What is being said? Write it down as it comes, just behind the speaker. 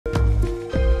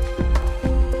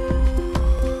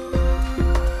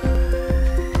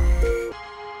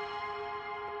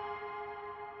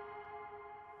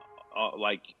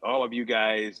like all of you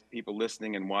guys, people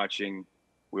listening and watching,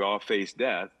 we all face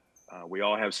death. We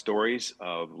all have stories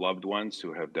of loved ones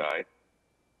who have died.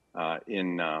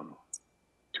 In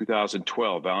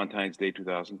 2012, Valentine's Day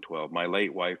 2012, my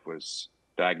late wife was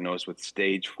diagnosed with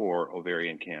stage 4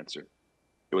 ovarian cancer.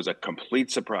 It was a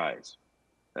complete surprise.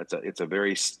 It's a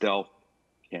very stealth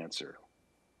cancer.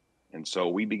 And so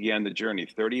we began the journey.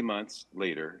 30 months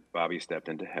later, Bobby stepped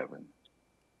into heaven.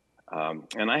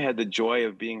 And I had the joy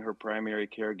of being her primary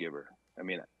caregiver. I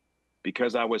mean,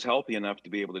 because I was healthy enough to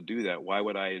be able to do that, why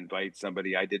would I invite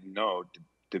somebody I didn't know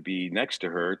to be next to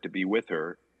her, to be with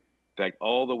her? In fact,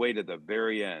 all the way to the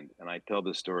very end, and I tell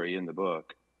this story in the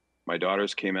book, my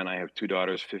daughters came in. I have 2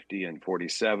 daughters, 50 and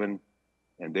 47,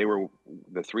 and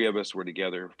the 3 of us were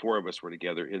together, 4 of us were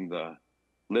together in the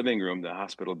living room, the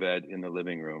hospital bed in the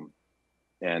living room.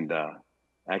 And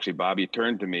actually, Bobby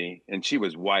turned to me, and she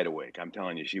was wide awake. I'm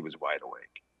telling you, she was wide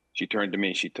awake. She turned to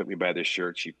me, she took me by the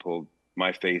shirt, she pulled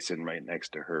my face in right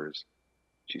next to hers.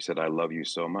 She said, "I love you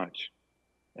so much."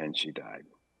 And she died.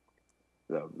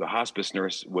 The hospice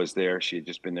nurse was there. She had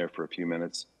just been there for a few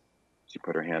minutes. She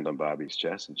put her hand on Bobby's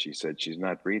chest and she said, "She's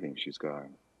not breathing, she's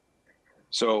gone."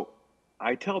 So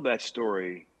I tell that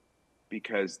story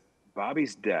because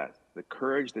Bobby's death, the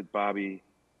courage that Bobby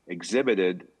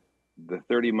exhibited the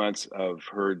 30 months of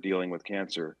her dealing with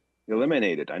cancer,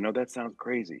 eliminated, I know that sounds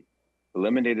crazy,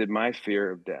 eliminated my fear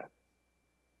of death.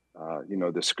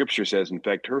 The scripture says, in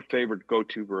fact, her favorite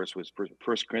go-to verse was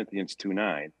 1 Corinthians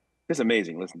 2:9. It's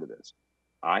amazing. Listen to this.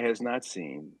 "Eye has not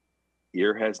seen,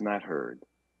 ear has not heard,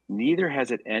 neither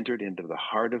has it entered into the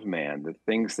heart of man the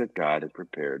things that God has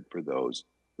prepared for those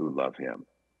who love him."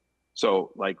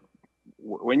 So like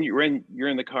when you're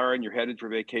in the car and you're headed for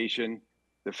vacation,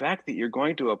 the fact that you're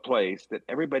going to a place that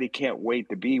everybody can't wait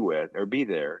to be with or be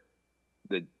there,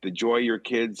 the joy your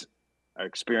kids are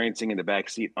experiencing in the back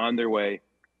seat on their way,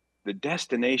 the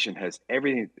destination has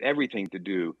everything to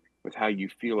do with how you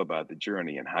feel about the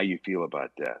journey and how you feel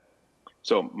about death.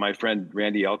 So my friend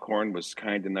Randy Elkhorn was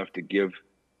kind enough to give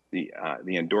the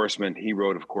endorsement. He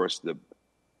wrote, of course,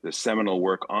 the seminal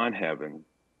work on heaven.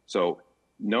 So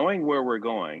knowing where we're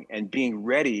going and being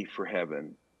ready for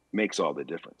heaven makes all the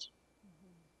difference.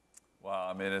 Wow,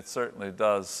 I mean, it certainly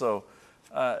does. So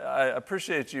I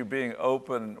appreciate you being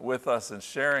open with us and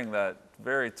sharing that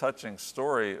very touching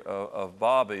story of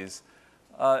Bobby's.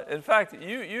 In fact,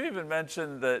 you even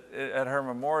mentioned that at her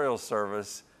memorial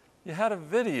service, you had a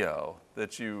video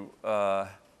that you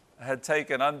had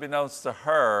taken unbeknownst to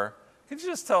her. Could you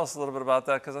just tell us a little bit about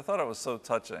that? Because I thought it was so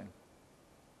touching.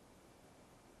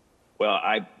 Well,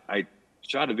 I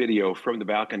shot a video from the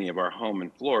balcony of our home in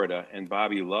Florida, and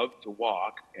Bobby loved to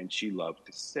walk and she loved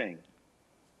to sing.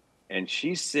 And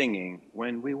she's singing,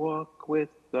 "When we walk with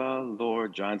the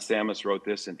Lord." John Sammis wrote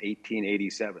this in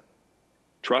 1887.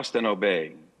 Trust and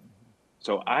obey.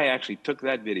 So I actually took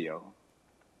that video,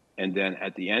 and then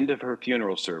at the end of her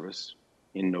funeral service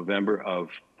in November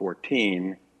of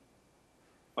 14,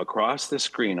 across the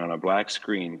screen on a black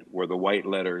screen were the white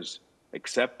letters,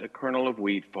 "Except a kernel of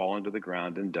wheat fall into the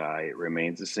ground and die, it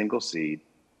remains a single seed,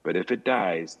 but if it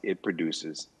dies, it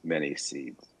produces many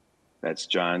seeds." That's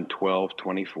John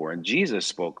 12:24. And Jesus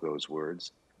spoke those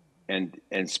words. And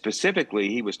specifically,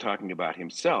 he was talking about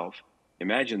himself.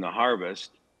 Imagine the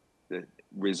harvest that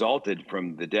resulted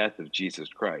from the death of Jesus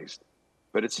Christ.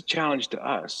 But it's a challenge to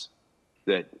us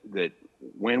that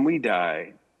when we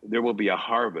die, there will be a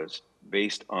harvest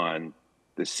based on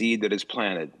the seed that is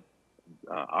planted,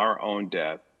 our own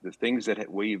death. The things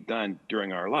that we've done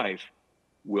during our life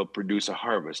will produce a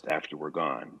harvest after we're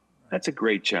gone. That's a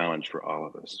great challenge for all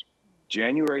of us.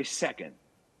 January 2nd,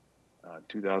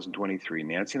 2023,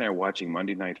 Nancy and I are watching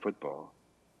Monday Night Football,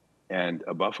 and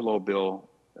a Buffalo Bill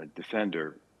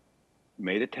defender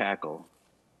made a tackle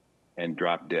and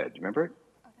dropped dead. Remember it?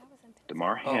 Oh, that was intense.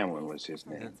 Damar Hamlin was his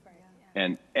name.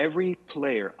 And every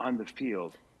player on the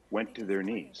field went to their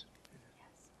knees.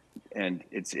 And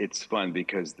it's fun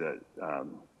because the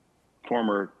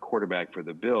former quarterback for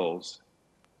the Bills,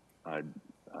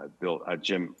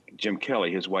 Jim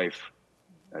Kelly, his wife,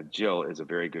 Jill, is a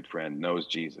very good friend, knows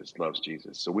Jesus, loves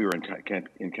Jesus. So we were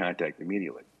in contact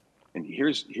immediately. And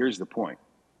here's the point.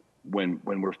 When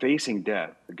we're facing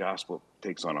death, the gospel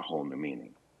takes on a whole new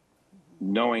meaning.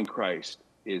 Knowing Christ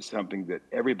is something that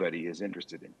everybody is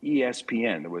interested in.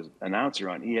 ESPN, there was an announcer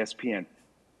on ESPN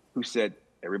who said,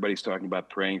 everybody's talking about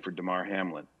praying for Damar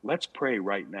Hamlin. Let's pray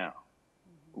right now.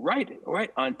 Right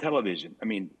on television. I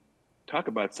mean, talk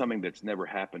about something that's never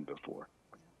happened before.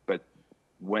 But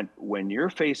when you're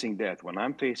facing death, when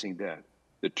I'm facing death,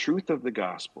 the truth of the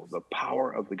gospel, the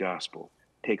power of the gospel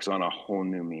takes on a whole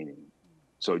new meaning.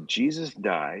 So Jesus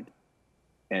died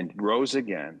and rose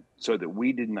again so that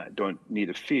we don't need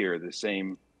to fear the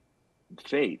same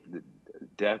fate, the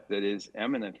death that is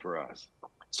imminent for us.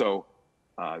 So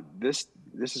this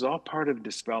is all part of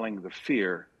dispelling the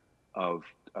fear of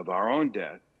our own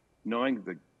death. Knowing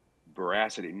the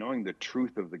veracity, knowing the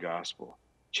truth of the gospel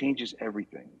changes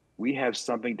everything. We have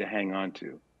something to hang on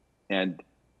to. And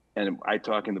I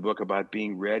talk in the book about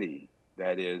being ready.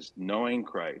 That is, knowing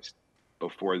Christ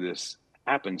before this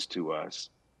happens to us.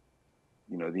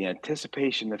 You know, the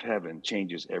anticipation of heaven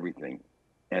changes everything.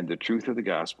 And the truth of the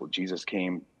gospel, Jesus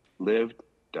came, lived,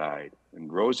 died,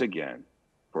 and rose again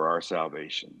for our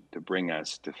salvation, to bring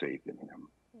us to faith in him.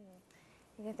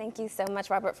 Thank you so much,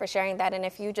 Robert, for sharing that. And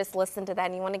if you just listened to that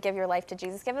and you want to give your life to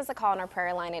Jesus, give us a call on our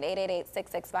prayer line at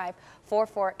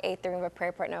 888-665-4483. We have a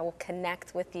prayer partner will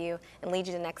connect with you and lead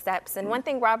you to next steps. And one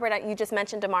thing, Robert, you just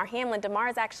mentioned Damar Hamlin. Damar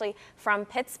is actually from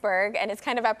Pittsburgh, and it's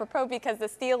kind of apropos because the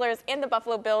Steelers and the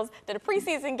Buffalo Bills did a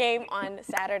preseason game on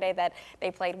Saturday that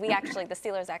they played. The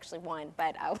Steelers actually won,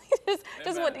 but we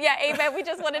amen. We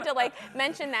just wanted to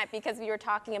mention that because we were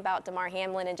talking about Damar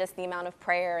Hamlin and just the amount of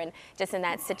prayer and just in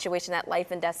that situation, that life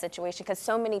and death situation, because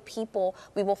so many people,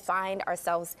 we will find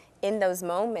ourselves in those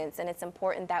moments, and it's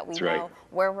important that we know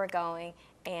where we're going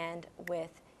and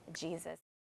with Jesus.